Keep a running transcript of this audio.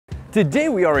Today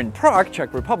we are in Prague,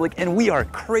 Czech Republic, and we are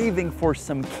craving for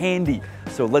some candy.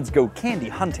 So let's go candy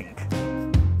hunting.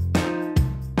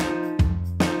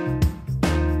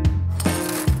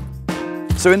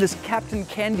 So in this Captain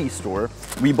Candy store,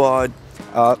 we bought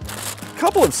a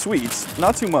couple of sweets,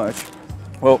 not too much.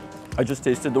 Well, I just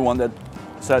tasted the one that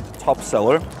said top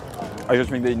seller. I just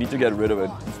think they need to get rid of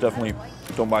it. It's definitely,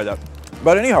 don't buy that.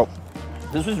 But anyhow,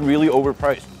 this is really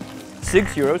overpriced.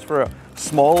 €6 for a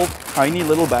small, tiny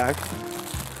little bag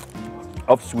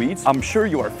of sweets. I'm sure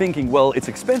you are thinking, well, it's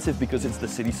expensive because it's the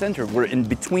city center. We're in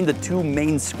between the two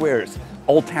main squares,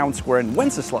 Old Town Square and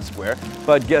Wenceslas Square.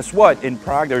 But guess what? In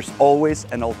Prague, there's always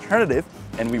an alternative,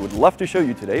 and we would love to show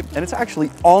you today. And it's actually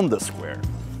on the square.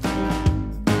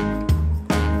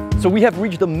 So we have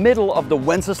reached the middle of the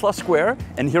Wenceslas Square,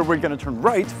 and here we're gonna turn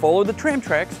right, follow the tram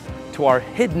tracks to our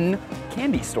hidden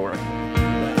candy store.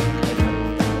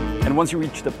 And once you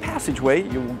reach the passageway,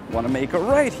 you wanna make a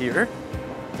right here.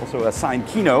 Also a signed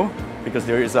Kino, because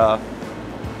there is a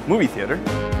movie theater.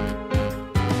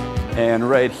 And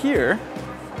right here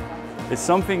is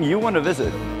something you want to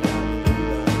visit.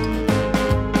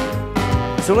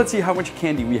 So let's see how much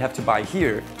candy we have to buy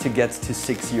here to get to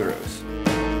 €6.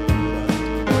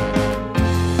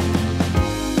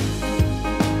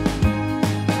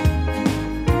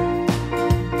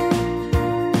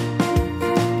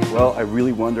 Well, I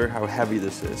really wonder how heavy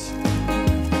this is.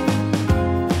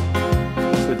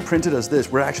 So it printed as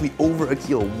this. We're actually over a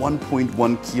kilo,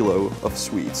 1.1 kilo of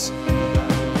sweets.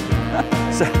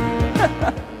 So,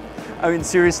 I mean,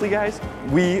 seriously, guys,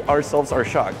 we ourselves are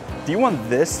shocked. Do you want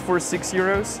this for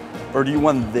 €6 or do you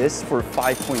want this for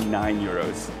 5.9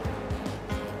 euros?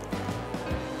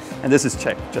 And this is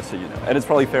Czech, just so you know. And it's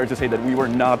probably fair to say that we were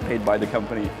not paid by the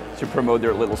company to promote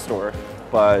their little store.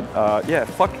 But yeah,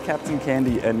 fuck Captain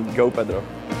Candy and go Pedro.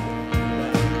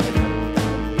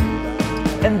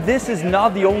 And this is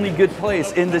not the only good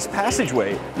place in this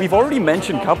passageway. We've already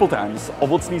mentioned a couple times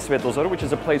Ovocný Světlozor, which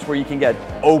is a place where you can get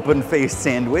open-faced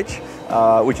sandwich,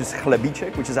 which is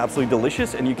chlebíček, which is absolutely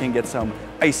delicious, and you can get some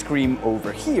ice cream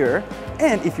over here.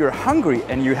 And if you're hungry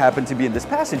and you happen to be in this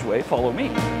passageway, follow me.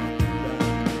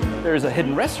 There's a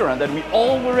hidden restaurant that we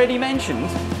already mentioned.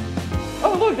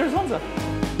 Oh, look, there's Honza.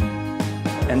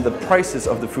 And the prices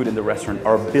of the food in the restaurant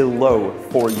are below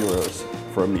 €4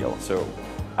 for a meal. So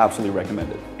absolutely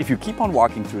recommend it. If you keep on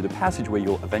walking through the passageway,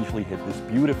 you'll eventually hit this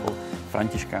beautiful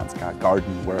Františkánská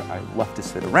garden where I love to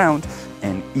sit around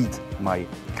and eat my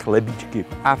chlebíčky.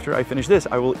 After I finish this,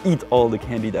 I will eat all the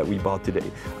candy that we bought today.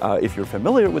 If you're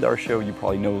familiar with our show, you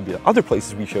probably know the other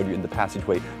places we showed you in the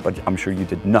passageway, but I'm sure you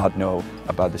did not know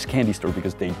about this candy store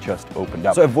because they just opened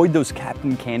up. So avoid those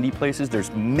Captain Candy places.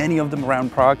 There's many of them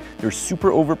around Prague. They're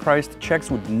super overpriced. Czechs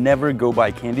would never go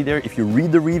buy candy there. If you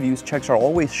read the reviews, Czechs are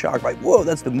always shocked by, whoa,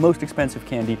 that's the most expensive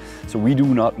candy. So we do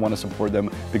not want to support them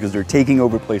because they're taking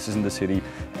over places in the city,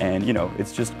 and you know,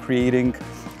 it's just creating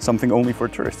something only for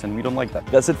tourists, and we don't like that.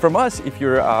 That's it from us. If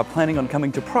you're planning on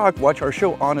coming to Prague, watch our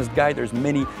show Honest Guide. There's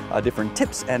many different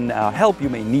tips and help you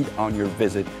may need on your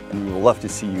visit, and we would love to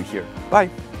see you here. Bye.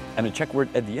 And the Czech word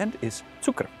at the end is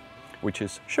cukr, which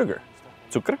is sugar.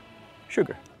 Cukr,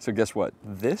 sugar. So guess what?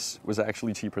 This was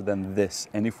actually cheaper than this,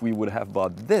 and if we would have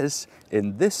bought this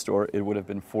in this store, it would have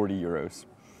been €40.